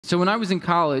So when I was in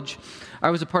college, I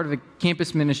was a part of a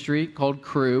campus ministry called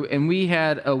Crew, and we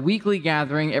had a weekly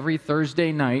gathering every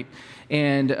Thursday night,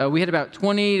 and we had about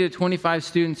 20 to 25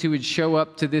 students who would show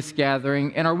up to this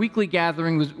gathering, and our weekly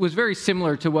gathering was very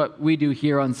similar to what we do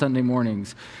here on Sunday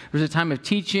mornings. There was a time of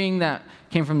teaching that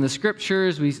came from the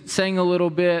scriptures, we sang a little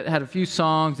bit, had a few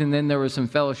songs, and then there was some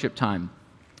fellowship time.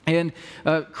 And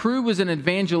Crew was an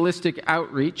evangelistic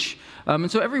outreach, and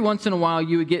so every once in a while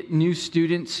you would get new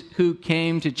students who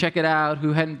came to check it out,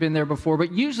 who hadn't been there before,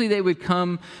 but usually they would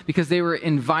come because they were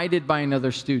invited by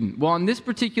another student. Well, on this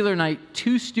particular night,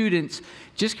 2 students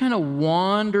just kind of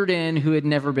wandered in who had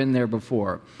never been there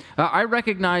before. I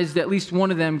recognized at least one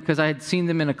of them because I had seen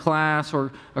them in a class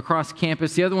or across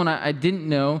campus. The other one I didn't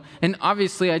know, and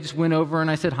obviously I just went over and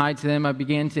I said hi to them. I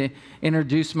began to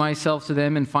introduce myself to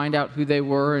them and find out who they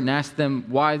were and ask them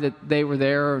why that they were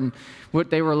there and what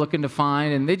they were looking to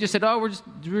find. And they just said, oh, we're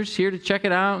just here to check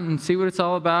it out and see what it's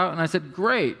all about. And I said,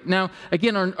 great. Now,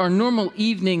 again, our normal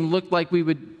evening looked like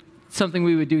something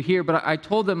we would do here, but I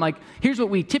told them, like, here's what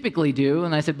we typically do.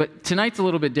 And I said, but tonight's a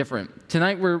little bit different.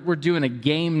 Tonight we're doing a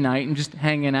game night and just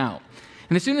hanging out.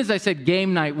 And as soon as I said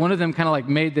game night, one of them kind of like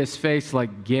made this face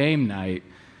like, game night?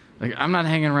 Like, I'm not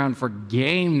hanging around for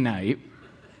game night.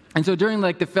 And so during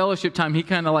like the fellowship time, he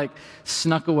kind of like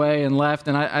snuck away and left,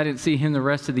 and I didn't see him the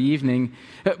rest of the evening.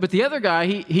 But the other guy,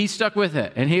 he stuck with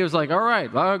it, and he was like, all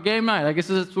right, well, game night. I guess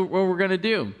that's what we're going to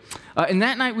do. And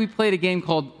that night we played a game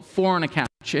called 4 on a Couch.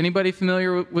 Anybody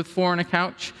familiar with 4 on a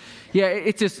Couch? Yeah,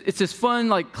 it's this fun,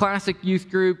 like, classic youth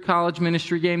group, college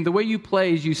ministry game. The way you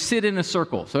play is you sit in a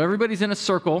circle. So everybody's in a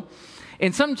circle.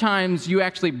 And sometimes you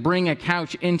actually bring a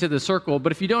couch into the circle,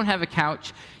 but if you don't have a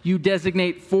couch, you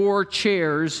designate 4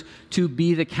 chairs to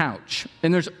be the couch.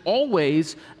 And there's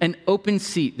always an open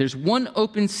seat. There's one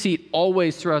open seat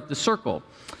always throughout the circle.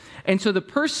 And so the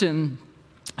person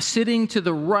sitting to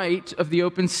the right of the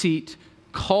open seat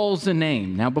calls a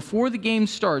name. Now, before the game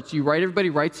starts,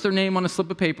 everybody writes their name on a slip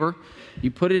of paper,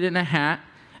 you put it in a hat,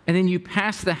 and then you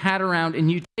pass the hat around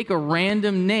and you take a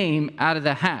random name out of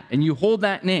the hat, and you hold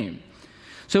that name.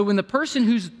 So when the person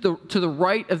who's to the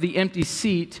right of the empty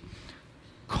seat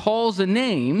calls a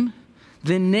name,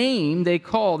 the name they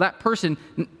call, that person,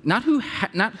 not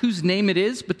whose name it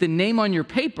is, but the name on your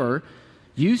paper,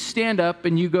 you stand up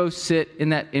and you go sit in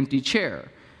that empty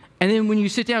chair. And then when you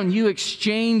sit down, you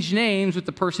exchange names with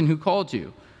the person who called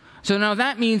you. So now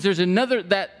that means there's another,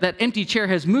 that empty chair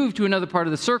has moved to another part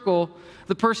of the circle.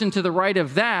 The person to the right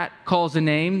of that calls a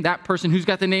name. That person who's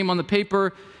got the name on the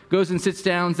paper goes and sits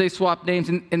down, they swap names,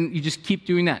 and you just keep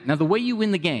doing that. Now, the way you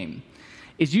win the game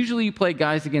is usually you play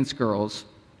guys against girls,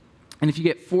 and if you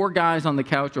get 4 guys on the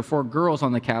couch or 4 girls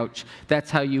on the couch, that's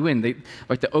how you win.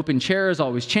 Like the open chair is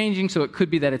always changing, so it could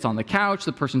be that it's on the couch,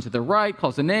 the person to the right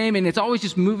calls a name, and it's always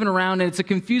just moving around, and it's a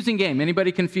confusing game.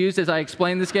 Anybody confused as I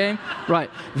explain this game? Right.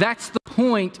 That's the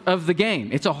point of the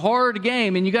game. It's a hard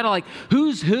game, and you got to like,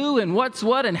 who's who and what's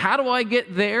what, and how do I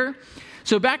get there?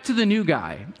 So back to the new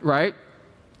guy, right?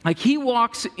 Like, he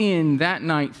walks in that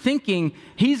night thinking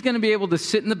he's going to be able to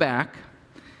sit in the back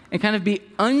and kind of be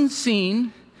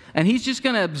unseen, and he's just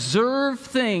going to observe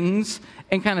things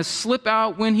and kind of slip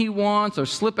out when he wants or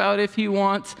slip out if he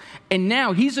wants. And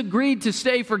now he's agreed to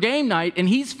stay for game night, and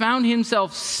he's found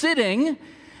himself sitting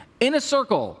in a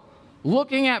circle,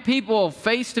 looking at people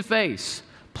face to face,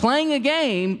 playing a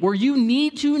game where you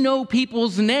need to know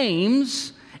people's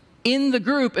names in the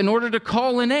group in order to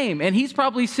call a name. And he's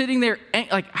probably sitting there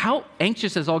like, how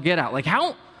anxious as all get out. Like,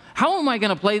 how am I going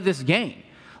to play this game?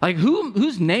 Like,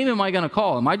 whose name am I going to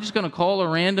call? Am I just going to call a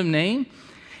random name?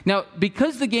 Now,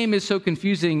 because the game is so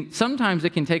confusing, sometimes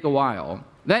it can take a while.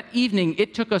 That evening,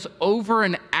 it took us over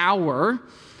an hour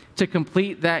to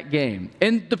complete that game.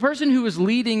 And the person who was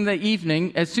leading the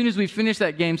evening, as soon as we finished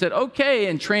that game, said, okay,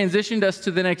 and transitioned us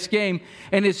to the next game.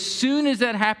 And as soon as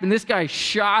that happened, this guy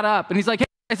shot up, and he's like, hey,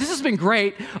 this has been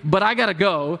great, but I gotta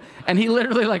go. And he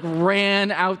literally like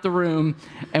ran out the room,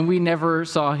 and we never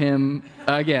saw him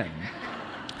again.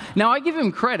 Now, I give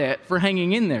him credit for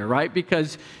hanging in there, right?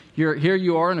 Because here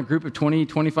you are in a group of 20,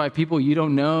 25 people you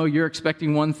don't know. You're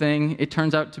expecting one thing. It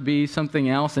turns out to be something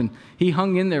else. And he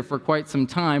hung in there for quite some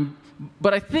time.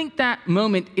 But I think that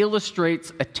moment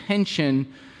illustrates a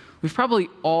tension we've probably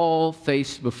all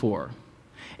faced before.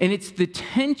 And it's the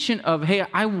tension of, hey,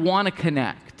 I want to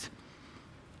connect.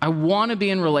 I want to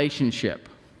be in relationship.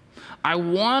 I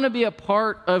want to be a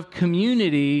part of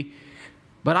community,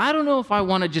 but I don't know if I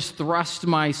want to just thrust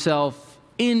myself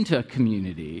into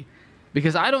community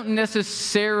because I don't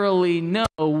necessarily know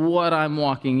what I'm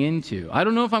walking into. I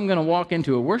don't know if I'm going to walk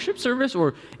into a worship service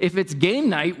or if it's game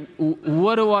night,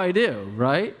 what do I do,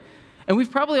 right? And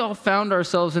we've probably all found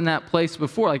ourselves in that place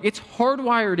before. Like, it's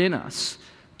hardwired in us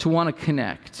to want to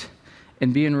connect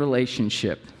and be in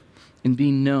relationship and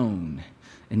be known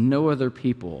and know other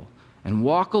people and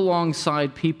walk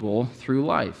alongside people through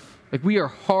life. Like, we are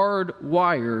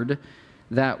hardwired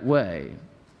that way.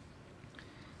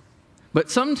 But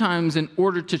sometimes, in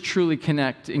order to truly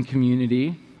connect in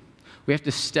community, we have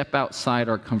to step outside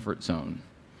our comfort zone.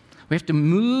 We have to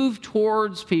move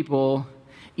towards people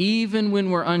even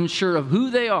when we're unsure of who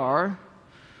they are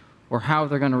or how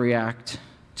they're going to react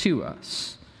to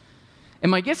us. And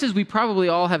my guess is we probably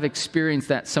all have experienced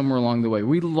that somewhere along the way.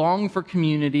 We long for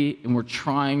community, and we're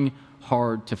trying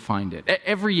hard to find it.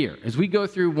 Every year, as we go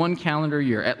through one calendar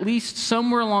year, at least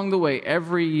somewhere along the way,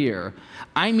 every year,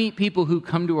 I meet people who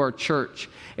come to our church,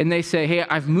 and they say, hey,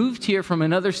 I've moved here from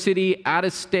another city, out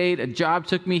of state, a job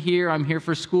took me here, I'm here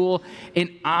for school, and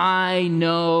I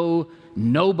know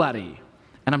nobody.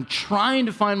 And I'm trying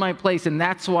to find my place, and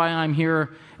that's why I'm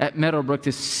here at Meadowbrook,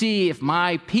 to see if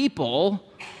my people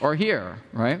are here,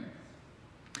 right?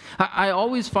 I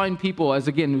always find people, as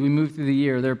again, we move through the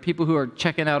year, there are people who are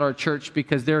checking out our church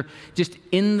because they're just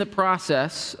in the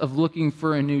process of looking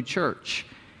for a new church.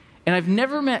 And I've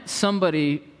never met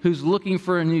somebody who's looking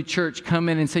for a new church come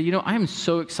in and say, you know, I am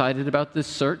so excited about this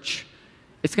search.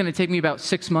 It's going to take me about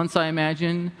 6 months, I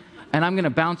imagine, and I'm going to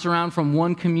bounce around from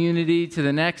one community to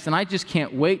the next, and I just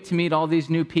can't wait to meet all these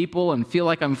new people and feel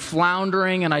like I'm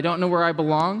floundering and I don't know where I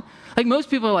belong. Like, most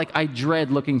people are like, I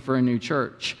dread looking for a new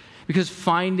church, because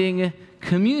finding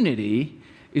community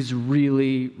is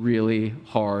really, really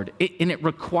hard. And it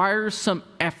requires some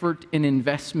effort and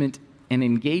investment and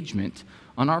engagement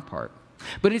on our part.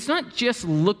 But it's not just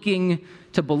looking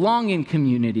to belong in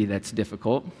community that's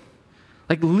difficult.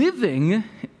 Like, living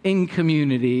in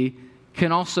community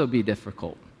can also be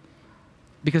difficult,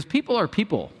 because people are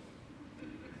people.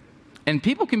 And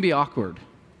people can be awkward.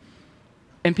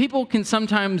 And people can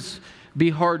sometimes be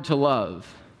hard to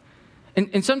love.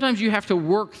 And sometimes you have to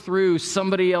work through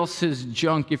somebody else's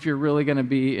junk if you're really going to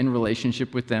be in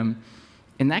relationship with them.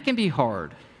 And that can be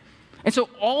hard. And so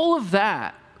all of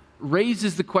that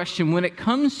raises the question, when it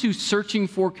comes to searching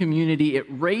for community, it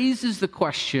raises the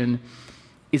question,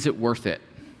 is it worth it?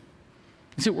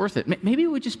 Is it worth it? Maybe it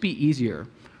would just be easier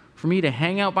for me to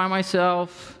hang out by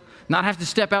myself, not have to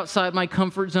step outside my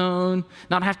comfort zone,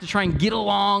 not have to try and get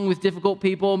along with difficult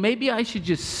people. Maybe I should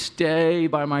just stay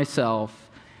by myself,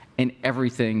 and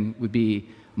everything would be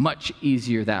much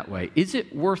easier that way. Is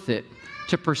it worth it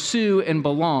to pursue and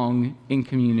belong in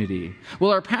community?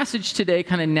 Well, our passage today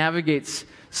kind of navigates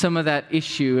some of that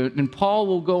issue, and Paul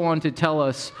will go on to tell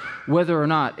us whether or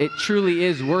not it truly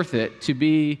is worth it to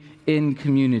be in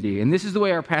community. And this is the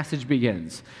way our passage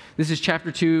begins. This is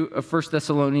chapter 2 of 1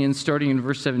 Thessalonians, starting in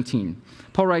verse 17.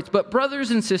 Paul writes, "But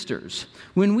brothers and sisters,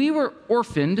 when we were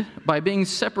orphaned by being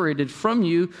separated from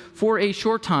you for a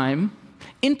short time,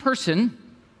 in person,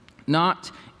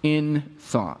 not in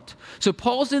thought." So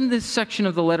Paul's in this section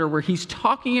of the letter where he's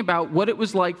talking about what it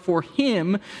was like for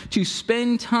him to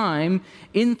spend time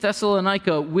in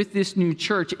Thessalonica with this new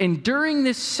church. And during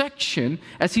this section,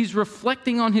 as he's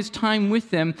reflecting on his time with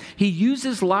them, he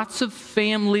uses lots of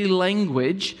family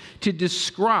language to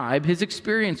describe his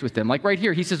experience with them. Like right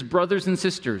here, he says brothers and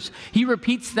sisters. He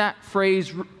repeats that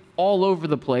phrase all over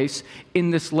the place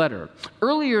in this letter.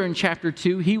 Earlier in chapter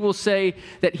 2, he will say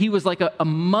that he was like a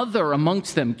mother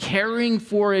amongst them, caring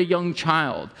for a young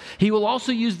child. He will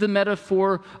also use the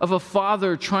metaphor of a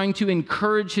father trying to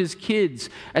encourage his kids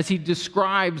as he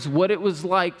describes what it was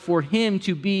like for him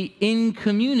to be in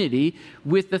community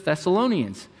with the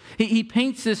Thessalonians. He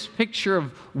paints this picture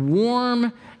of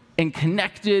warm and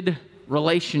connected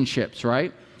relationships,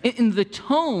 right? And the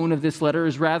tone of this letter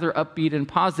is rather upbeat and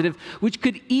positive, which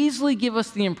could easily give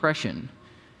us the impression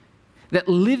that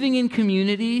living in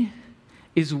community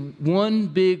is one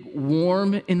big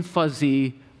warm and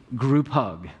fuzzy group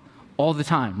hug all the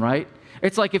time, right?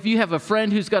 It's like if you have a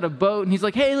friend who's got a boat and he's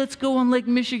like, hey, let's go on Lake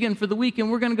Michigan for the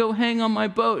weekend. We're going to go hang on my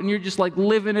boat. And you're just like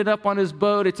living it up on his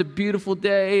boat. It's a beautiful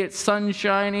day. It's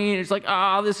sunshiny. It's like,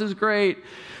 this is great.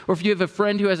 Or if you have a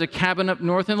friend who has a cabin up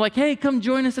north and like, hey, come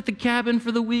join us at the cabin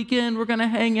for the weekend. We're going to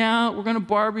hang out. We're going to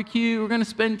barbecue. We're going to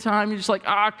spend time. You're just like,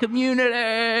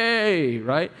 community,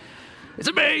 right? It's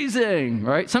amazing,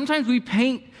 right? Sometimes we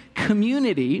paint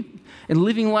community and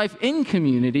living life in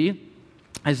community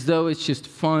as though it's just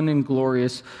fun and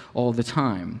glorious all the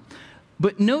time.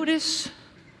 But notice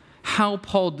how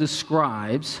Paul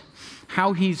describes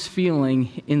how he's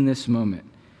feeling in this moment.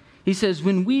 He says,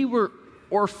 when we were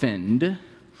orphaned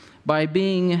by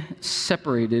being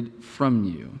separated from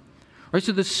you. Right,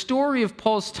 so the story of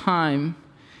Paul's time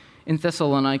in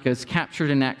Thessalonica is captured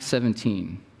in Acts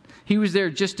 17. He was there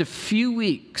just a few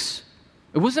weeks.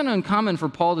 It wasn't uncommon for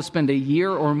Paul to spend a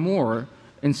year or more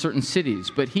in certain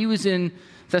cities, but he was in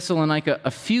Thessalonica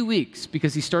a few weeks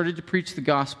because he started to preach the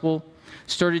gospel,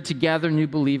 started to gather new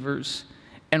believers,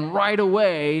 and right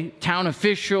away, town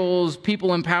officials,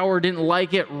 people in power didn't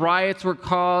like it, riots were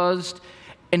caused,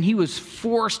 and he was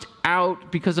forced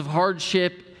out because of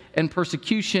hardship and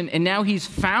persecution, and now he's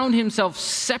found himself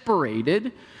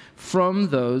separated from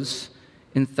those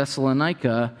in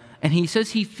Thessalonica, and he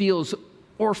says he feels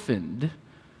orphaned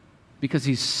because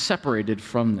he's separated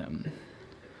from them.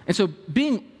 And so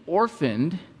being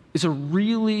orphaned is a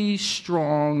really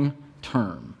strong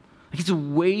term. It's a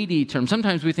weighty term.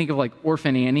 Sometimes we think of like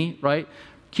Orphan Annie, right?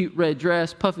 Cute red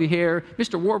dress, puffy hair.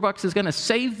 Mr. Warbucks is going to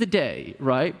save the day,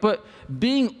 right? But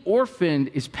being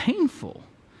orphaned is painful.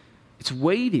 It's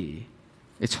weighty.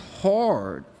 It's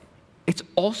hard. It's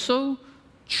also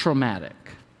traumatic.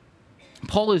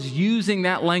 Paul is using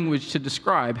that language to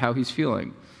describe how he's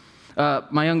feeling.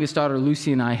 My youngest daughter,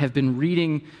 Lucy, and I have been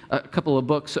reading a couple of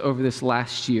books over this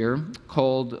last year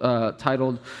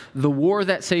titled The War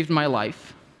That Saved My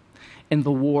Life and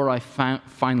The War I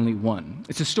Finally Won.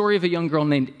 It's a story of a young girl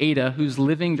named Ada who's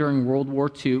living during World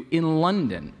War II in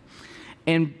London.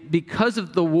 And because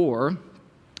of the war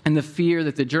and the fear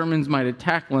that the Germans might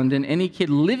attack London, any kid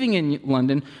living in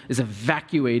London is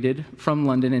evacuated from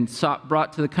London and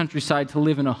brought to the countryside to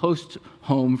live in a host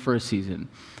home for a season.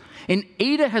 And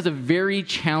Ada has a very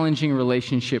challenging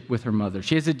relationship with her mother.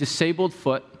 She has a disabled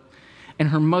foot, and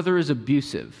her mother is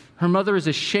abusive. Her mother is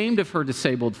ashamed of her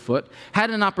disabled foot,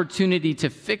 had an opportunity to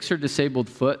fix her disabled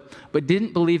foot, but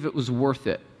didn't believe it was worth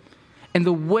it. And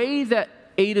the way that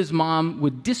Ada's mom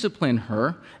would discipline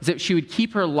her is that she would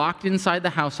keep her locked inside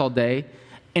the house all day,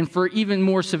 and for even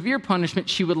more severe punishment,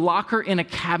 she would lock her in a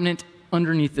cabinet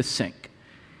underneath the sink.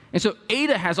 And so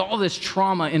Ada has all this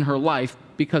trauma in her life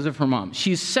because of her mom.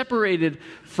 She's separated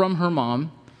from her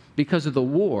mom because of the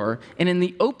war, and in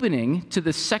the opening to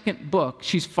the second book,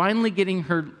 she's finally getting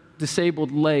her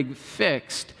disabled leg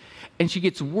fixed, and she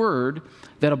gets word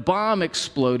that a bomb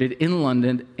exploded in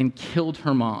London and killed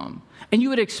her mom. And you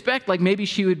would expect, like, maybe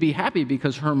she would be happy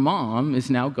because her mom is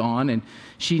now gone and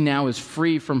she now is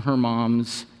free from her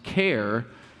mom's care,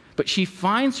 but she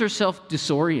finds herself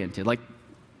disoriented. Like,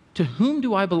 to whom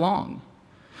do I belong?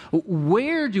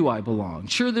 Where do I belong?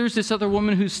 Sure, there's this other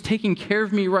woman who's taking care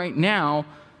of me right now,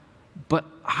 but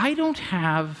I don't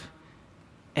have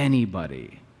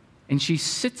anybody. And she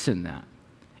sits in that.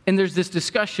 And there's this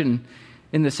discussion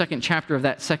in the second chapter of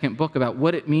that second book about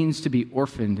what it means to be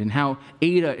orphaned and how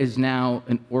Ada is now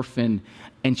an orphan,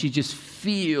 and she just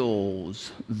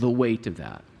feels the weight of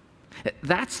that.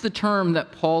 That's the term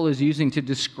that Paul is using to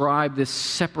describe this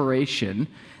separation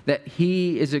that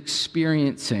he is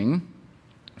experiencing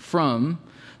from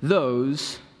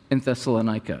those in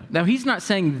Thessalonica. Now, he's not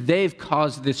saying they've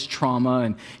caused this trauma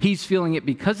and he's feeling it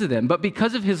because of them, but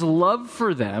because of his love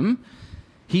for them,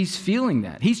 he's feeling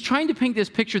that. He's trying to paint this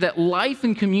picture that life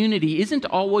in community isn't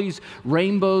always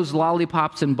rainbows,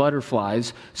 lollipops, and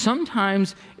butterflies.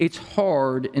 Sometimes it's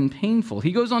hard and painful.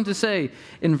 He goes on to say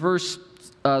in the rest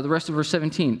of verse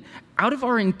 17, out of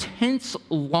our intense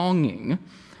longing,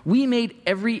 we made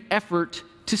every effort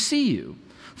to see you,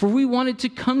 for we wanted to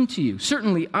come to you.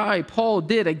 Certainly I, Paul,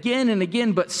 did again and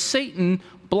again, but Satan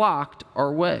blocked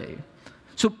our way.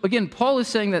 So again, Paul is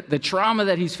saying that the trauma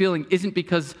that he's feeling isn't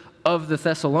because of the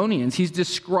Thessalonians. He's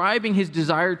describing his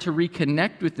desire to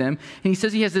reconnect with them, and he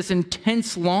says he has this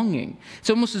intense longing. It's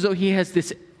almost as though he has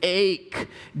this ache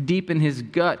deep in his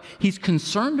gut. He's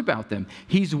concerned about them.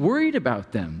 He's worried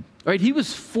about them. Right? He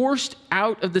was forced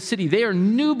out of the city. They are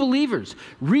new believers,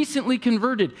 recently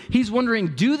converted. He's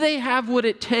wondering, do they have what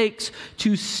it takes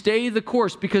to stay the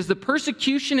course? Because the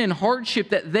persecution and hardship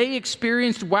that they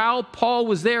experienced while Paul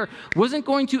was there wasn't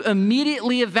going to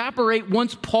immediately evaporate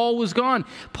once Paul was gone.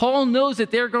 Paul knows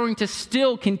that they're going to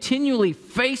still continually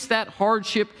face that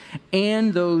hardship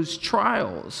and those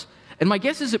trials. And my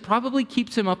guess is it probably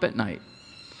keeps him up at night.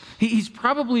 He's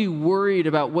probably worried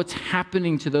about what's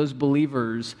happening to those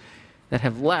believers that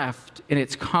have left, and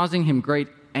it's causing him great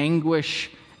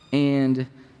anguish and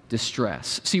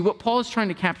distress. See, what Paul is trying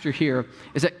to capture here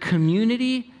is that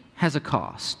community has a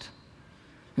cost.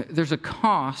 There's a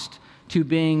cost to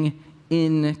being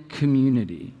in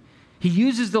community. He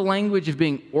uses the language of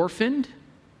being orphaned,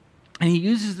 and he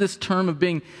uses this term of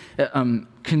being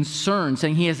concerned,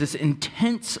 saying he has this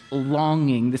intense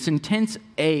longing, this intense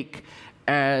ache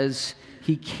as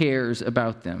he cares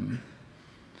about them.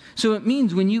 So it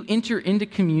means when you enter into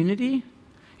community,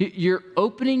 you're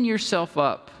opening yourself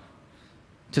up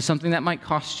to something that might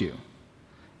cost you.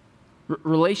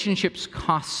 Relationships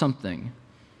cost something.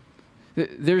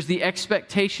 There's the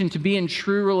expectation to be in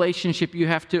true relationship. You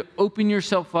have to open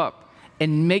yourself up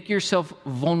and make yourself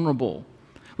vulnerable,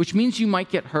 which means you might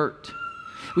get hurt,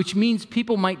 which means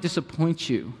people might disappoint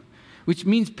you, which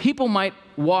means people might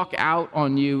walk out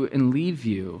on you and leave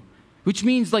you, which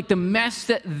means like the mess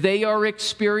that they are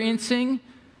experiencing,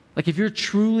 like if you're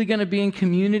truly going to be in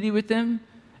community with them,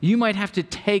 you might have to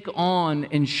take on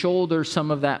and shoulder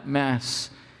some of that mess.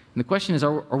 And the question is,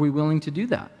 are we willing to do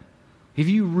that? If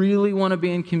you really want to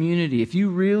be in community, if you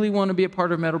really want to be a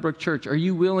part of Meadowbrook Church, are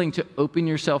you willing to open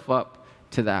yourself up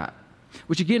to that?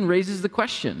 Which again raises the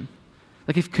question,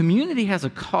 like if community has a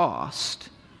cost,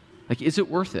 like is it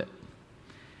worth it?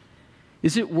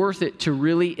 Is it worth it to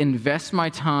really invest my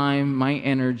time, my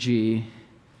energy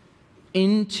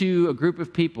into a group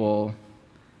of people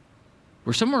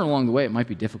where somewhere along the way it might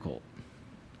be difficult,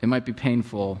 it might be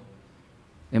painful,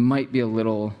 it might be a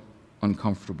little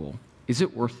uncomfortable? Is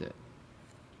it worth it?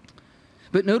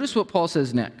 But notice what Paul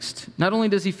says next. Not only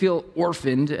does he feel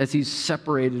orphaned as he's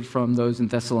separated from those in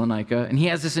Thessalonica, and he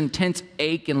has this intense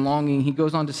ache and longing, he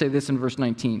goes on to say this in verse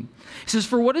 19. He says,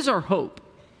 "For what is our hope?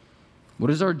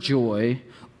 What is our joy?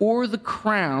 Or the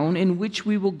crown in which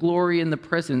we will glory in the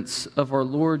presence of our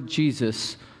Lord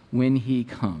Jesus when he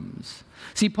comes?"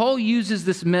 See, Paul uses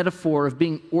this metaphor of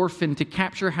being orphaned to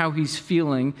capture how he's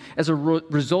feeling as a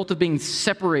result of being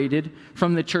separated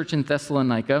from the church in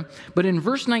Thessalonica. But in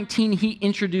verse 19, he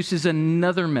introduces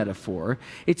another metaphor.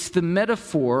 It's the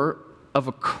metaphor of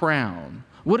a crown.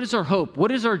 What is our hope?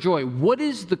 What is our joy? What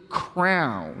is the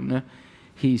crown,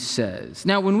 he says?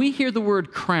 Now, when we hear the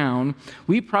word crown,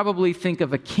 we probably think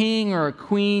of a king or a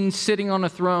queen sitting on a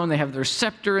throne. They have their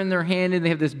scepter in their hand, and they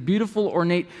have this beautiful,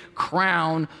 ornate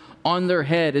crown on their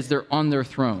head as they're on their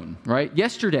throne, right?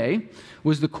 Yesterday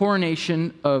was the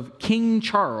coronation of King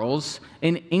Charles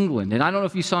in England. And I don't know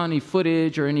if you saw any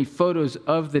footage or any photos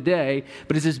of the day,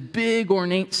 but it's this big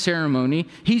ornate ceremony.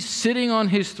 He's sitting on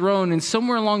his throne, and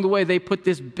somewhere along the way, they put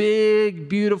this big,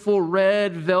 beautiful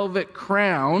red velvet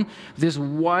crown, this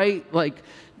white, like,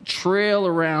 trail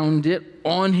around it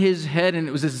on his head, and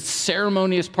it was this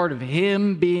ceremonious part of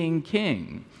him being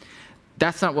king.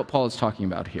 That's not what Paul is talking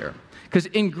about here. Because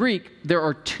in Greek, there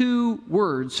are two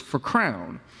words for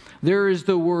crown. There is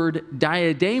the word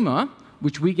diadema,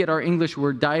 which we get our English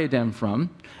word diadem from.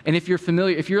 And if you're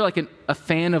familiar, if you're like a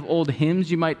fan of old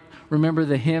hymns, you might remember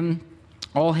the hymn,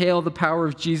 "All Hail the Power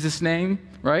of Jesus' Name,"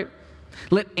 right?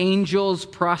 "Let angels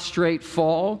prostrate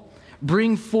fall,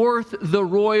 bring forth the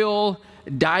royal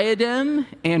diadem,"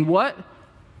 and what?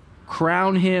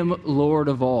 "Crown him Lord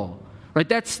of all." Right?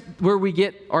 That's where we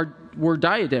get our word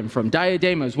diadem from.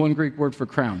 Diadema is one Greek word for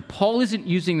crown. Paul isn't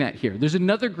using that here. There's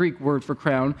another Greek word for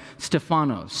crown,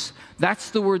 Stephanos. That's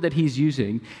the word that he's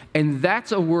using, and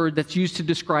that's a word that's used to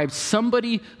describe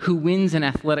somebody who wins an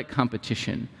athletic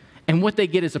competition. And what they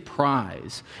get is a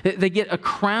prize. They get a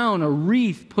crown, a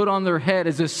wreath put on their head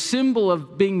as a symbol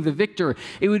of being the victor.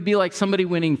 It would be like somebody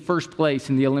winning first place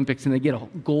in the Olympics and they get a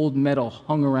gold medal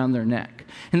hung around their neck.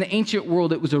 In the ancient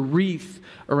world, it was a wreath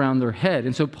around their head.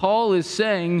 And so Paul is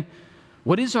saying,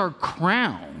 what is our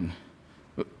crown?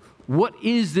 What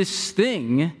is this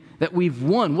thing that we've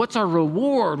won? What's our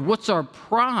reward? What's our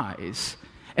prize?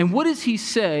 And what does he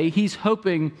say he's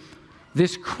hoping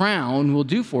this crown will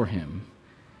do for him?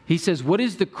 He says, what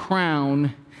is the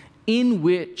crown in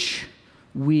which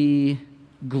we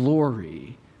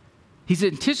glory? He's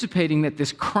anticipating that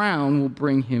this crown will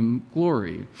bring him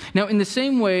glory. Now, in the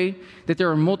same way that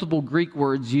there are multiple Greek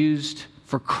words used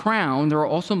for crown, there are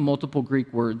also multiple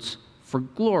Greek words for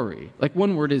glory. Like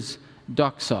one word is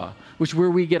doxa, which is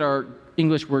where we get our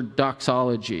English word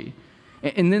doxology.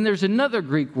 And then there's another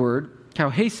Greek word,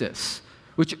 kauhesis,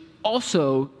 which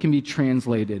also can be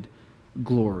translated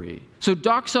glory. So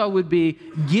doxa would be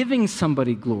giving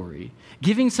somebody glory,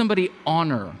 giving somebody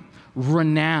honor,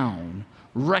 renown,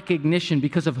 recognition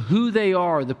because of who they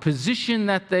are, the position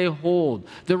that they hold,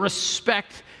 the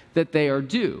respect that they are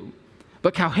due.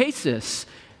 But kauhesis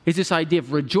is this idea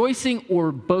of rejoicing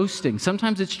or boasting.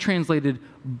 Sometimes it's translated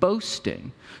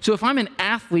boasting. So if I'm an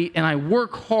athlete and I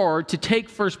work hard to take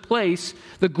first place,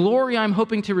 the glory I'm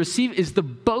hoping to receive is the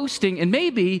boasting, and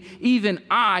maybe even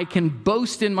I can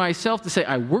boast in myself to say,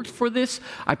 I worked for this,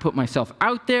 I put myself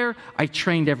out there, I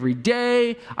trained every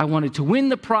day, I wanted to win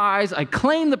the prize, I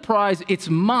claimed the prize, it's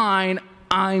mine,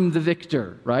 I'm the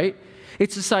victor, right?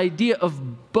 It's this idea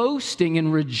of boasting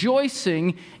and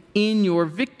rejoicing in your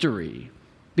victory,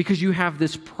 because you have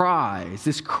this prize,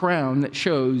 this crown that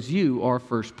shows you are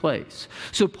first place.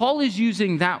 So Paul is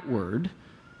using that word,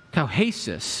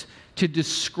 kauhesis, to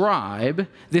describe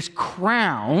this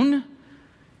crown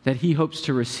that he hopes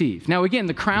to receive. Now, again,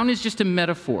 the crown is just a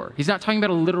metaphor. He's not talking about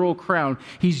a literal crown.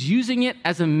 He's using it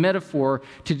as a metaphor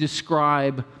to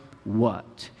describe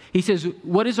what? He says,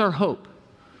 what is our hope?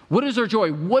 What is our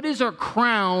joy? What is our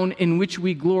crown in which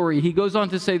we glory? He goes on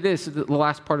to say this, the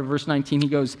last part of verse 19. He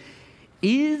goes,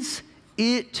 is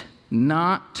it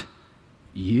not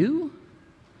you?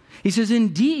 He says,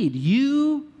 indeed,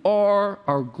 you are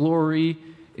our glory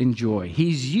and joy.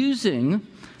 He's using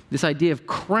this idea of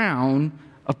crown,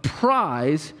 a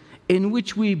prize in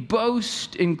which we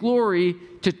boast in glory,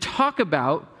 to talk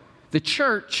about the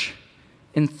church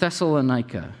in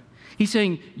Thessalonica. He's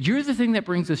saying, you're the thing that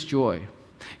brings us joy.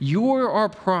 You're our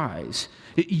prize.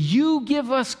 You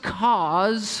give us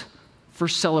cause for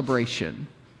celebration.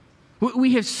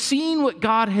 We have seen what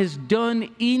God has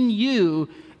done in you,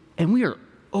 and we are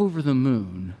over the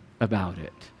moon about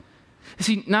it.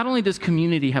 See, not only does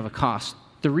community have a cost,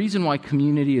 the reason why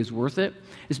community is worth it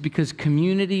is because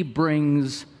community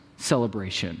brings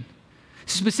celebration.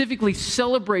 Specifically,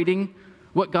 celebrating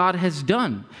what God has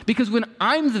done. Because when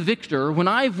I'm the victor, when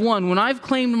I've won, when I've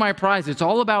claimed my prize, it's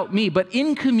all about me. But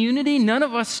in community, none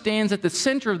of us stands at the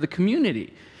center of the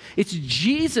community. It's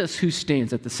Jesus who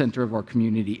stands at the center of our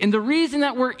community. And the reason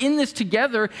that we're in this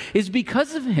together is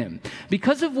because of him,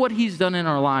 because of what he's done in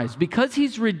our lives, because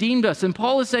he's redeemed us. And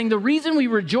Paul is saying the reason we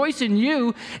rejoice in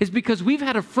you is because we've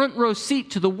had a front row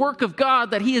seat to the work of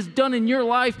God that he has done in your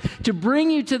life to bring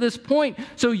you to this point.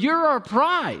 So you're our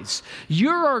prize.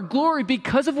 You're our glory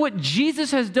because of what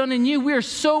Jesus has done in you. We are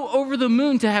so over the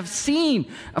moon to have seen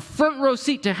a front row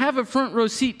seat, to have a front row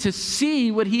seat to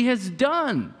see what he has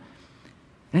done.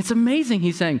 And it's amazing,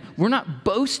 he's saying, we're not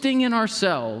boasting in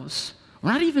ourselves.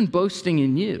 We're not even boasting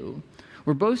in you.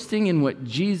 We're boasting in what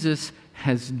Jesus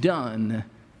has done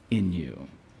in you.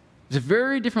 It's a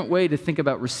very different way to think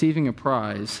about receiving a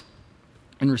prize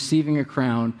and receiving a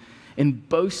crown and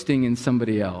boasting in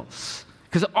somebody else.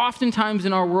 Because oftentimes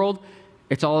in our world,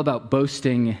 it's all about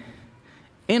boasting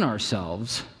in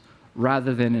ourselves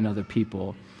rather than in other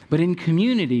people. But in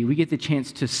community, we get the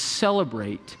chance to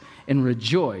celebrate and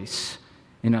rejoice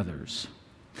in others.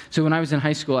 So when I was in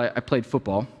high school, I played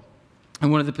football,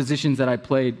 and one of the positions that I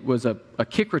played was a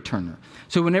kick returner.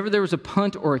 So whenever there was a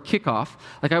punt or a kickoff,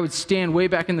 like I would stand way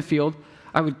back in the field,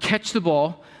 I would catch the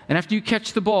ball, and after you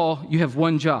catch the ball, you have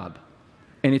one job,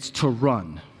 and it's to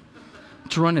run.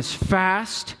 To run as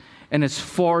fast and as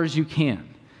far as you can.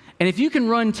 And if you can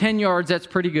run 10 yards, that's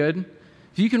pretty good.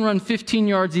 If you can run 15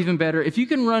 yards, even better. If you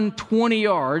can run 20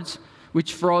 yards,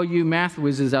 which for all you math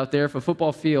whizzes out there, if a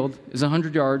football field is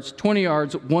 100 yards, 20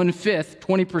 yards, 1/5,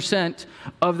 20%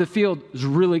 of the field is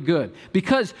really good.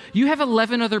 Because you have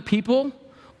 11 other people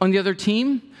on the other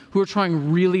team who are trying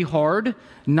really hard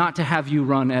not to have you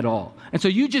run at all. And so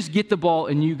you just get the ball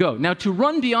and you go. Now, to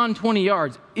run beyond 20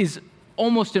 yards is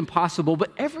almost impossible,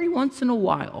 but every once in a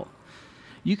while,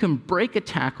 you can break a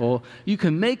tackle, you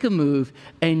can make a move,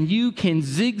 and you can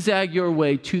zigzag your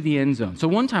way to the end zone. So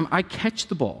one time, I catch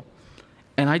the ball,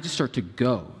 and I just start to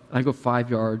go. I go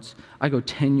 5 yards, I go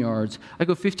 10 yards, I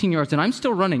go 15 yards, and I'm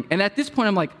still running. And at this point,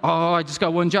 I'm like, oh, I just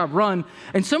got one job, run.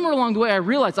 And somewhere along the way, I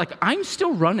realized, like, I'm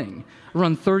still running. I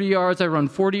run 30 yards, I run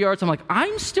 40 yards. I'm like,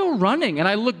 I'm still running. And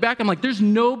I look back, I'm like, there's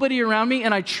nobody around me,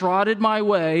 and I trotted my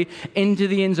way into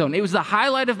the end zone. It was the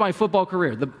highlight of my football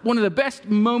career, one of the best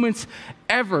moments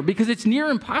ever, because it's near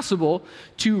impossible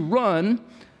to run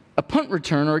a punt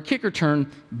return or a kick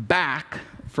return back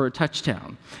for a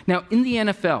touchdown. Now, in the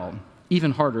NFL,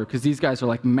 even harder, because these guys are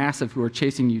like massive who are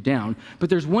chasing you down, but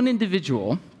there's one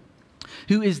individual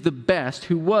who is the best,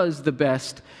 who was the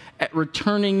best at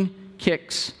returning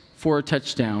kicks for a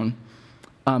touchdown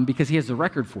because he has the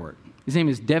record for it. His name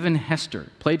is Devin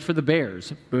Hester, played for the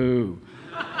Bears. Boo.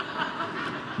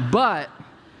 But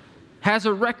has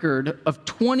a record of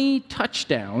 20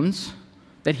 touchdowns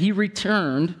that he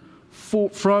returned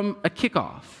from a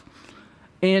kickoff.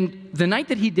 And the night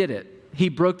that he did it, he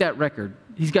broke that record.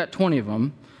 He's got 20 of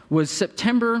them, was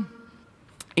September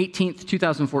 18th,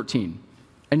 2014.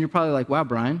 And you're probably like, wow,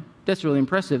 Bryan, that's really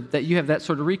impressive that you have that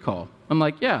sort of recall. I'm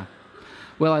like, yeah.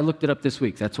 Well, I looked it up this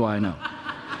week. That's why I know.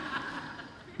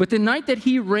 But the night that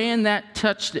he ran that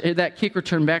kick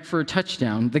return back for a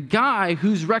touchdown, the guy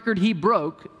whose record he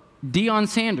broke, Deion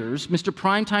Sanders, Mr.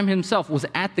 Primetime himself, was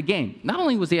at the game. Not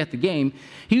only was he at the game,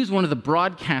 he was one of the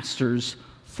broadcasters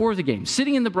for the game,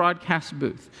 sitting in the broadcast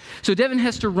booth. So Devin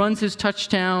Hester runs his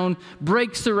touchdown,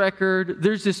 breaks the record.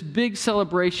 There's this big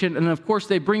celebration, and of course,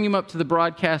 they bring him up to the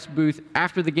broadcast booth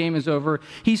after the game is over.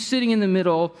 He's sitting in the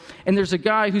middle, and there's a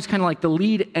guy who's kind of like the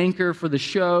lead anchor for the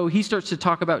show. He starts to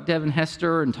talk about Devin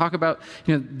Hester and talk about,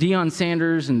 Deion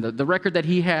Sanders and the record that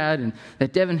he had, and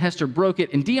that Devin Hester broke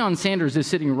it. And Deion Sanders is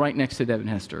sitting right next to Devin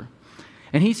Hester.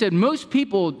 And he said, most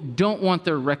people don't want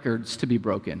their records to be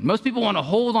broken. Most people want to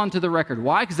hold on to the record.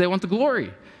 Why? Because they want the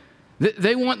glory.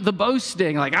 They want the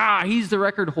boasting, like, he's the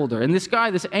record holder. And this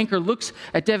guy, this anchor, looks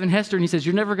at Devin Hester and he says,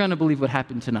 you're never going to believe what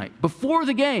happened tonight. Before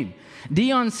the game,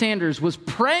 Deion Sanders was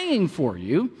praying for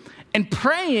you and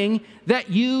praying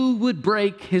that you would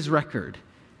break his record.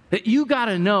 That you got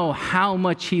to know how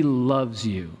much he loves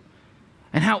you.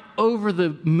 And how over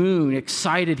the moon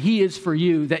excited he is for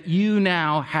you that you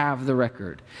now have the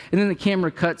record. And then the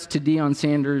camera cuts to Deion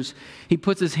Sanders. He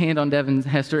puts his hand on Devin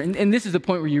Hester. And this is the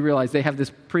point where you realize they have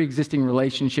this pre-existing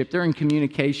relationship. They're in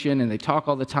communication and they talk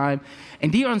all the time.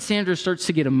 And Deion Sanders starts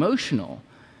to get emotional.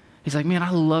 He's like, man,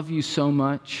 I love you so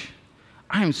much.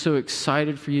 I am so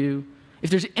excited for you. If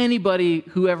there's anybody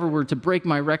who ever were to break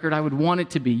my record, I would want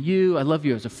it to be you. I love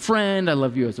you as a friend. I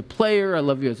love you as a player. I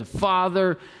love you as a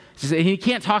father. He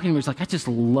can't talk anymore. He's like, I just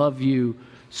love you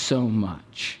so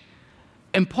much.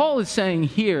 And Paul is saying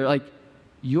here, like,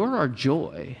 you're our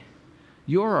joy.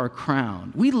 You're our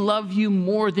crown. We love you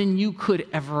more than you could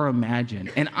ever imagine.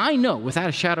 And I know, without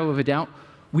a shadow of a doubt,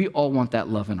 we all want that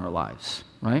love in our lives,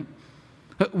 right?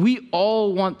 We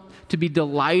all want to be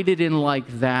delighted in like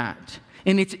that.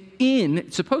 And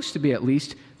it's supposed to be at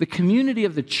least, the community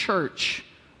of the church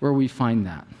where we find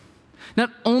that. Not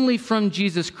only from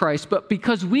Jesus Christ, but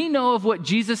because we know of what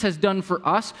Jesus has done for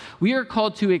us, we are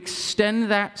called to extend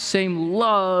that same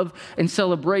love and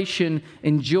celebration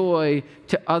and joy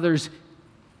to others,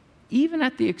 even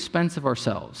at the expense of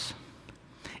ourselves,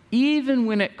 even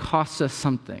when it costs us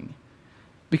something.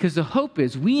 Because the hope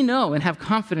is we know and have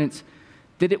confidence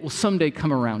that it will someday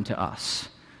come around to us,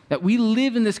 that we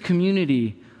live in this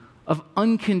community of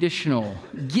unconditional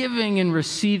giving and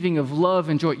receiving of love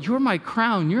and joy. You're my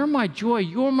crown, you're my joy,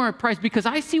 you're my prize. Because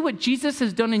I see what Jesus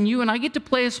has done in you and I get to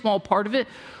play a small part of it.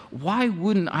 Why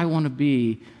wouldn't I want to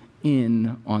be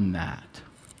in on that?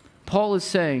 Paul is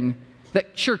saying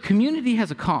that, sure, community has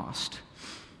a cost,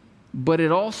 but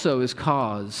it also is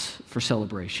cause for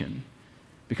celebration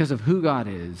because of who God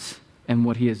is and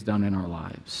what he has done in our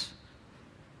lives.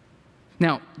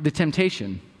 Now, the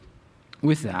temptation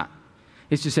with that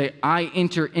is to say, I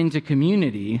enter into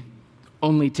community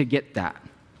only to get that.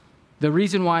 The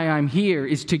reason why I'm here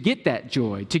is to get that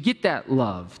joy, to get that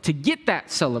love, to get that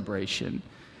celebration.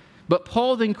 But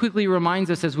Paul then quickly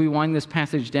reminds us as we wind this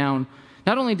passage down,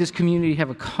 not only does community have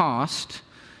a cost,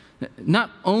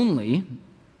 not only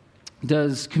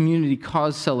does community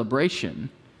cause celebration,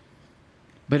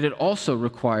 but it also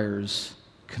requires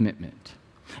commitment.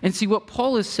 And see, what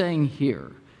Paul is saying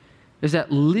here is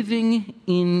that living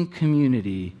in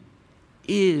community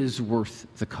is worth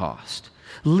the cost.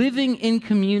 Living in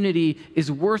community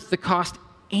is worth the cost,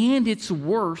 and it's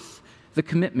worth the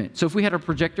commitment. So if we had our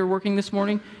projector working this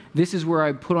morning, this is where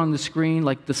I put on the screen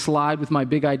like the slide with my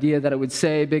big idea that I would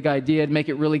say, big idea, to make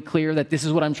it really clear that this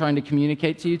is what I'm trying to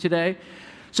communicate to you today.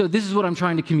 So this is what I'm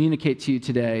trying to communicate to you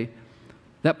today,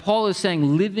 that Paul is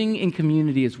saying living in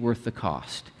community is worth the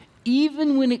cost,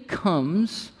 even when it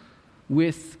comes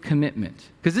with commitment.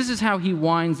 Because this is how he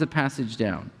winds the passage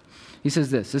down. He says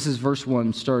this is verse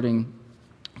 1, starting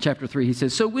chapter 3. He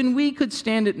says, so when we could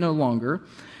stand it no longer,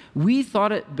 we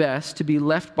thought it best to be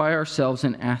left by ourselves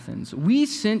in Athens. We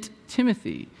sent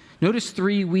Timothy. Notice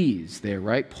 3 we's there,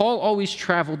 right? Paul always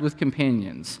traveled with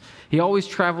companions. He always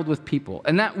traveled with people.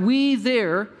 And that we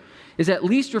there is at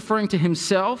least referring to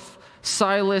himself,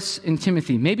 Silas, and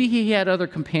Timothy. Maybe he had other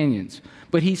companions,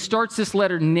 but he starts this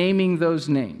letter naming those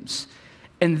names.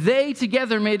 And they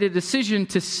together made a decision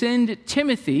to send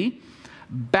Timothy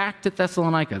back to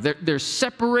Thessalonica. They're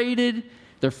separated.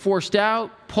 They're forced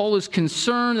out. Paul is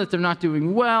concerned that they're not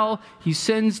doing well. He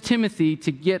sends Timothy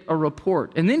to get a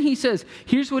report. And then he says,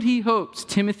 here's what he hopes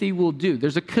Timothy will do.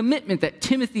 There's a commitment that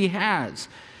Timothy has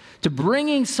to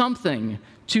bringing something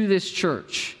to this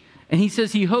church. And he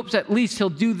says he hopes at least he'll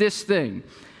do this thing.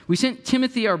 We sent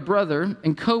Timothy, our brother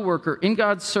and co-worker in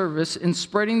God's service in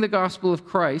spreading the gospel of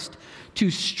Christ, to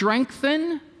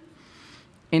strengthen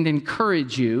and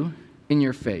encourage you in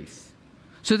your faith,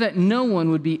 so that no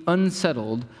one would be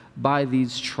unsettled by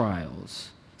these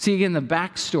trials. See, again, the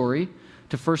backstory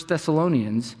to 1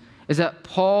 Thessalonians is that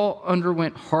Paul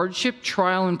underwent hardship,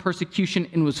 trial, and persecution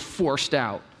and was forced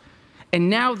out. And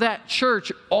now that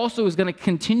church also is going to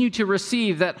continue to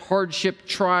receive that hardship,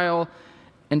 trial,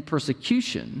 and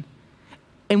persecution.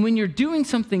 And when you're doing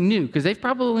something new, because they've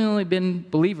probably only been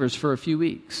believers for a few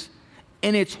weeks,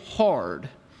 and it's hard,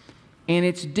 and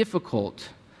it's difficult,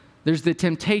 there's the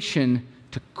temptation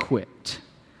to quit.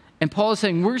 And Paul is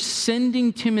saying, we're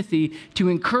sending Timothy to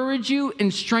encourage you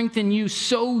and strengthen you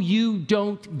so you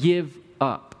don't give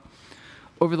up.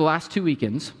 Over the last 2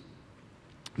 weekends,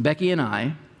 Becky and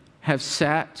I have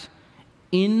sat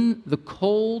in the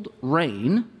cold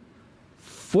rain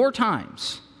 4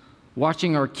 times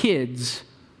watching our kids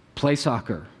play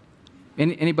soccer.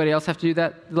 Anybody else have to do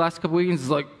that the last couple weekends? It's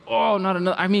like, oh, not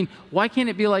another. I mean, why can't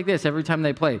it be like this every time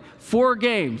they play? 4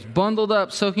 games, bundled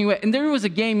up, soaking wet. And there was a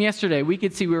game yesterday. We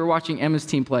could see we were watching Emma's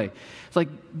team play. It's like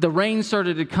the rain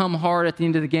started to come hard at the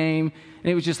end of the game,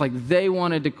 and it was just like they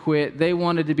wanted to quit. They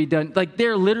wanted to be done. Like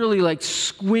they're literally like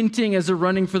squinting as they're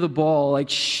running for the ball, like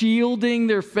shielding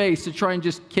their face to try and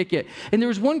just kick it. And there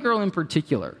was one girl in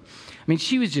particular. I mean,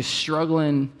 she was just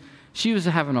struggling. She was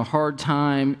having a hard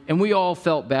time, and we all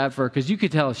felt bad for her because you could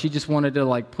tell she just wanted to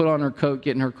like put on her coat,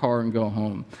 get in her car, and go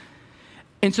home.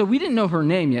 And so we didn't know her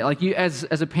name yet. Like you, as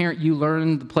a parent, you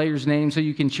learn the player's name so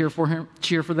you can cheer for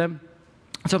them.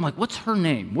 So I'm like, what's her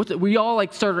name? We all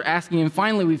like started asking, and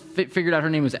finally we figured out her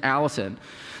name was Allison.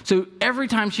 So every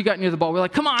time she got near the ball, we're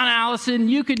like, come on, Allison,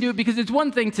 you can do it. Because it's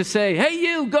one thing to say, hey,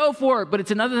 you, go for it. But it's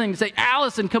another thing to say,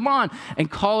 Allison, come on, and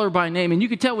call her by name. And you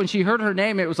could tell when she heard her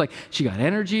name, it was like she got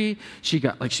energy. She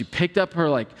picked up her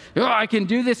like, oh, I can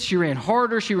do this. She ran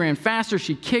harder. She ran faster.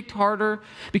 She kicked harder.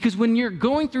 Because when you're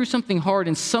going through something hard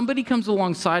and somebody comes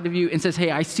alongside of you and says,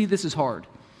 hey, I see this is hard,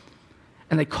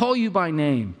 and they call you by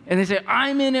name, and they say,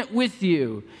 I'm in it with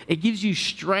you, it gives you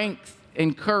strength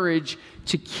and courage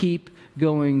to keep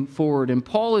going forward. And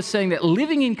Paul is saying that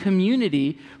living in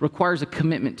community requires a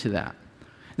commitment to that.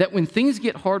 That when things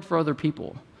get hard for other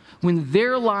people, when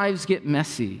their lives get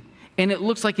messy, and it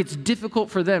looks like it's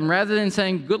difficult for them, rather than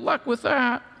saying, good luck with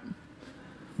that,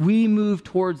 we move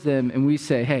towards them and we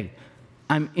say, hey,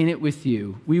 I'm in it with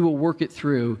you. We will work it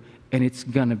through, and it's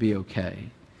going to be okay.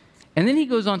 And then he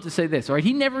goes on to say this, all right?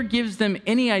 He never gives them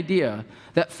any idea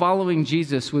that following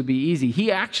Jesus would be easy.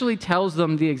 He actually tells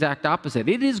them the exact opposite.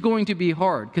 It is going to be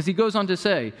hard, because he goes on to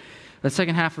say, the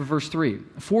second half of verse 3,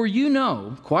 for you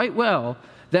know quite well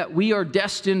that we are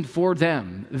destined for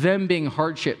them being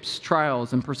hardships,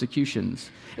 trials, and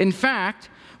persecutions. In fact,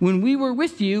 when we were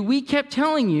with you, we kept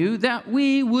telling you that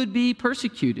we would be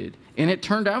persecuted. And it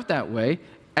turned out that way,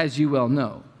 as you well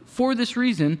know. For this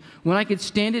reason, when I could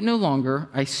stand it no longer,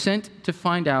 I sent to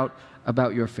find out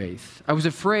about your faith. I was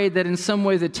afraid that in some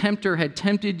way the tempter had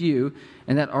tempted you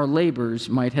and that our labors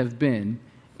might have been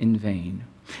in vain.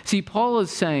 See, Paul is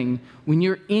saying when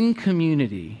you're in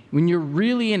community, when you're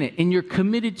really in it and you're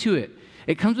committed to it,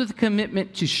 it comes with a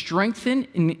commitment to strengthen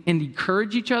and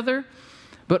encourage each other,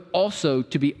 but also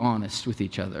to be honest with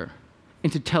each other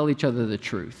and to tell each other the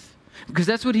truth. Because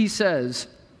that's what he says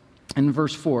in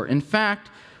verse 4. In fact,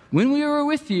 when we were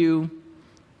with you,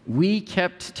 we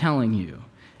kept telling you.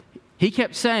 He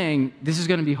kept saying, this is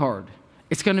going to be hard.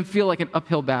 It's going to feel like an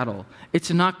uphill battle.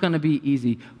 It's not going to be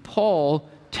easy. Paul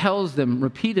tells them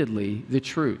repeatedly the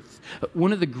truth.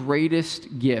 One of the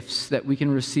greatest gifts that we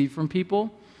can receive from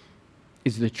people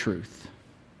is the truth.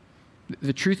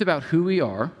 The truth about who we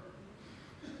are,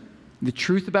 the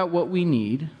truth about what we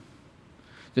need,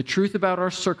 the truth about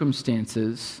our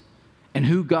circumstances, and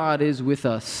who God is with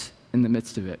us in the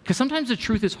midst of it. Because sometimes the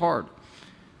truth is hard.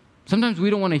 Sometimes we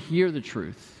don't want to hear the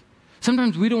truth.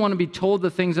 Sometimes we don't want to be told the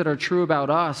things that are true about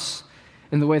us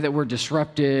in the way that we're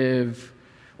disruptive,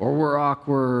 or we're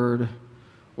awkward,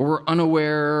 or we're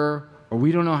unaware, or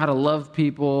we don't know how to love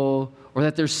people, or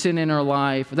that there's sin in our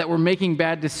life, or that we're making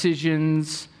bad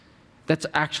decisions that's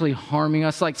actually harming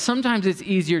us. Like sometimes it's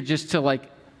easier just to like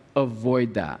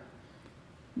avoid that.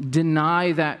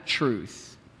 Deny that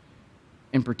truth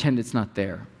and pretend it's not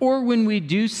there. Or when we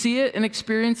do see it and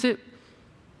experience it,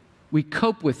 we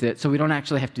cope with it so we don't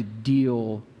actually have to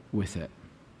deal with it.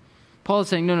 Paul is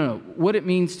saying, no. What it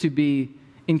means to be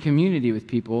in community with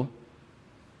people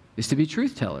is to be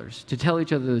truth tellers, to tell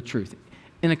each other the truth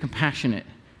in a compassionate,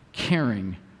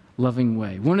 caring, loving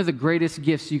way. One of the greatest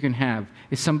gifts you can have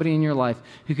is somebody in your life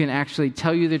who can actually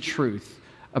tell you the truth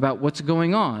about what's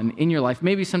going on in your life,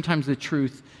 maybe sometimes the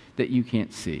truth that you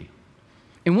can't see.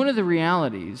 And one of the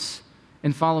realities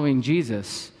in following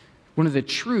Jesus, one of the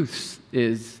truths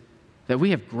is that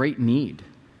we have great need.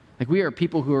 Like we are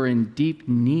people who are in deep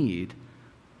need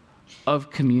of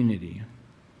community,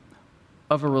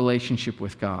 of a relationship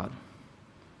with God.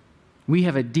 We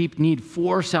have a deep need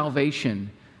for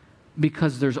salvation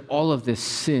because there's all of this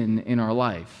sin in our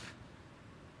life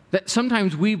that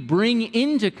sometimes we bring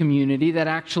into community that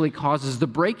actually causes the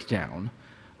breakdown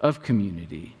of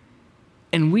community.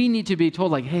 And we need to be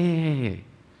told, like, hey,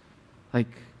 like,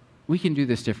 we can do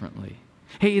this differently.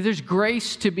 Hey, there's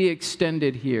grace to be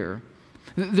extended here.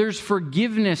 There's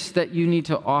forgiveness that you need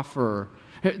to offer.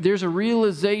 There's a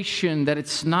realization that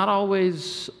it's not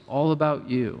always all about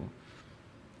you.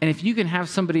 And if you can have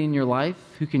somebody in your life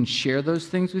who can share those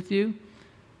things with you,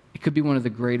 it could be one of the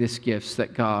greatest gifts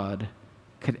that God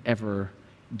could ever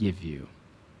give you.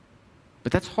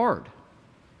 But that's hard.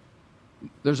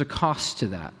 There's a cost to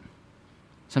that.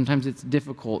 Sometimes it's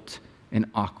difficult and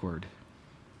awkward.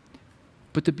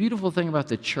 But the beautiful thing about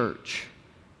the church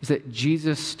is that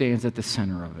Jesus stands at the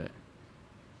center of it.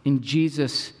 And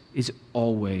Jesus is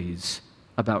always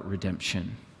about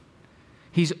redemption.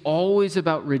 He's always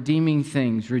about redeeming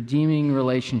things, redeeming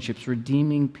relationships,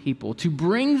 redeeming people, to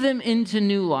bring them into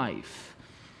new life.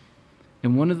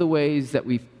 And one of the ways that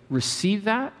we receive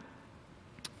that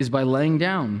is by laying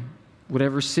down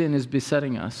whatever sin is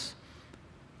besetting us,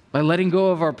 by letting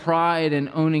go of our pride and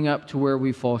owning up to where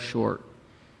we fall short,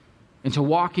 and to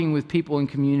walking with people in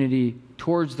community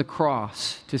towards the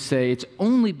cross to say it's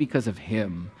only because of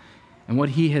him and what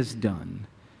he has done,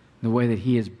 the way that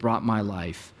he has brought my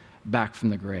life back from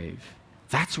the grave.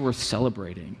 That's worth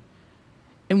celebrating.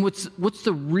 And what's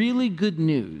the really good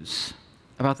news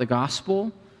about the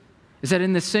gospel is that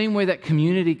in the same way that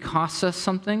community costs us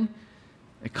something,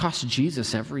 it costs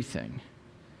Jesus everything.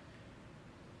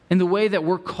 In the way that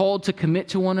we're called to commit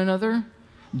to one another,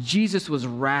 Jesus was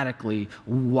radically,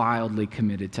 wildly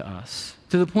committed to us,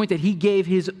 to the point that he gave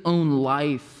his own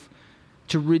life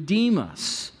to redeem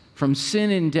us from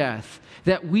sin and death,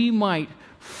 that we might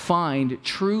find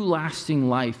true lasting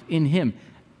life in him.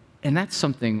 And that's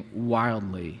something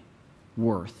wildly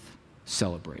worth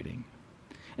celebrating.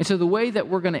 And so the way that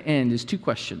we're going to end is two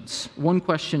questions, one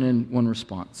question and one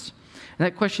response. And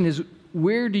that question is,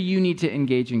 where do you need to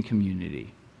engage in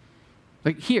community?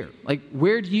 Like here, like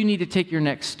where do you need to take your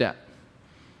next step?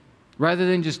 Rather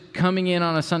than just coming in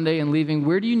on a Sunday and leaving,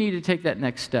 where do you need to take that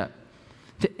next step?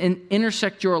 To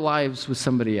intersect your lives with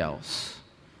somebody else.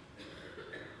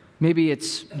 Maybe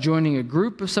it's joining a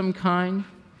group of some kind.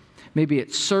 Maybe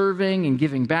it's serving and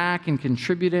giving back and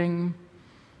contributing.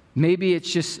 Maybe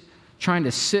it's just trying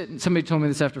to sit, somebody told me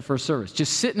this after first service,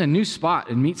 just sit in a new spot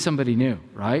and meet somebody new,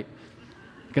 right?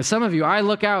 Because some of you, I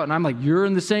look out and I'm like, you're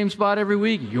in the same spot every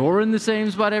week. You're in the same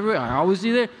spot every week. I always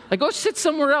do that. Like, go sit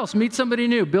somewhere else. Meet somebody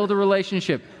new. Build a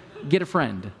relationship. Get a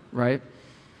friend, right?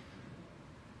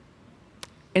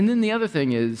 And then the other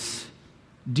thing is,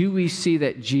 do we see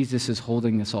that Jesus is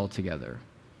holding this all together?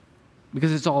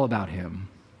 Because it's all about him.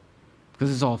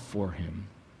 Because it's all for him.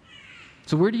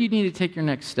 So where do you need to take your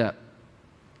next step?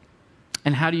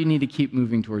 And how do you need to keep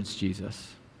moving towards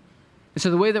Jesus? And so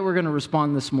the way that we're going to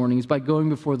respond this morning is by going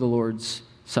before the Lord's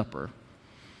Supper.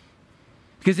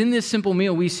 Because in this simple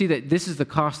meal, we see that this is the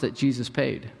cost that Jesus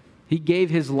paid. He gave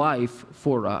his life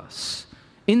for us.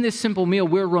 In this simple meal,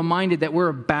 we're reminded that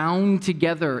we're bound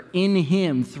together in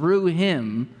him, through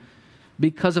him,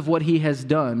 because of what he has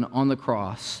done on the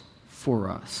cross for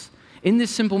us. In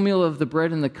this simple meal of the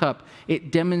bread and the cup,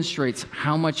 it demonstrates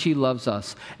how much he loves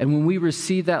us. And when we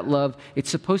receive that love,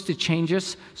 it's supposed to change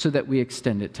us so that we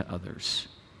extend it to others.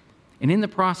 And in the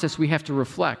process, we have to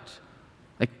reflect,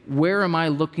 like, where am I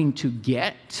looking to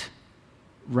get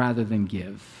rather than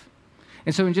give?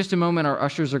 And so in just a moment, our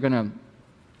ushers are going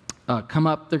to come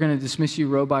up. They're going to dismiss you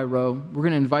row by row. We're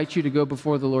going to invite you to go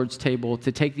before the Lord's table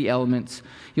to take the elements.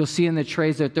 You'll see in the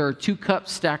trays that there are 2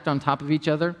 cups stacked on top of each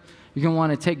other. You're going to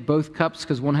want to take both cups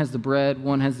because one has the bread,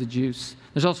 one has the juice.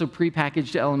 There's also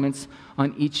prepackaged elements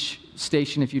on each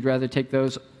station if you'd rather take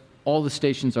those. All the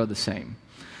stations are the same.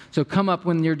 So come up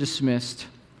when you're dismissed,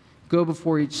 go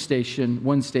before each station,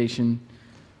 one station,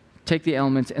 take the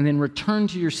elements, and then return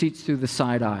to your seats through the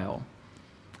side aisle.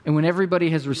 And when everybody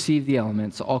has received the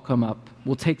elements, I'll come up,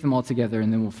 we'll take them all together,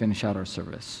 and then we'll finish out our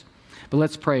service. But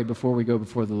let's pray before we go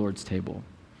before the Lord's table.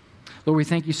 Lord, we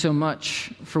thank you so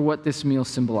much for what this meal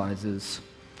symbolizes.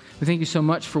 We thank you so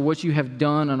much for what you have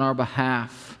done on our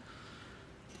behalf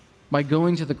by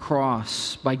going to the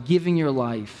cross, by giving your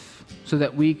life so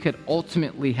that we could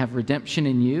ultimately have redemption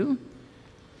in you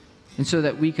and so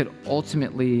that we could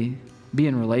ultimately be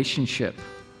in relationship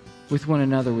with one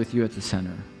another with you at the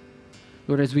center.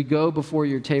 Lord, as we go before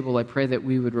your table, I pray that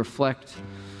we would reflect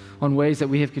on ways that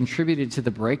we have contributed to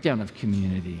the breakdown of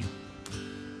community,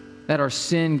 that our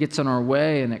sin gets in our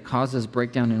way and it causes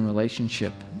breakdown in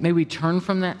relationship. May we turn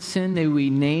from that sin. May we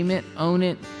name it, own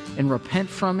it, and repent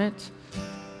from it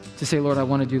to say, Lord, I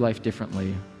want to do life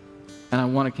differently. and I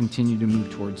want to continue to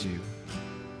move towards you.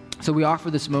 So we offer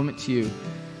this moment to you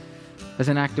as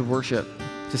an act of worship,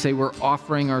 to say we're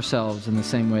offering ourselves in the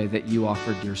same way that you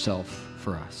offered yourself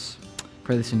for us.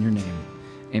 Pray this in your name.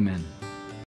 Amen.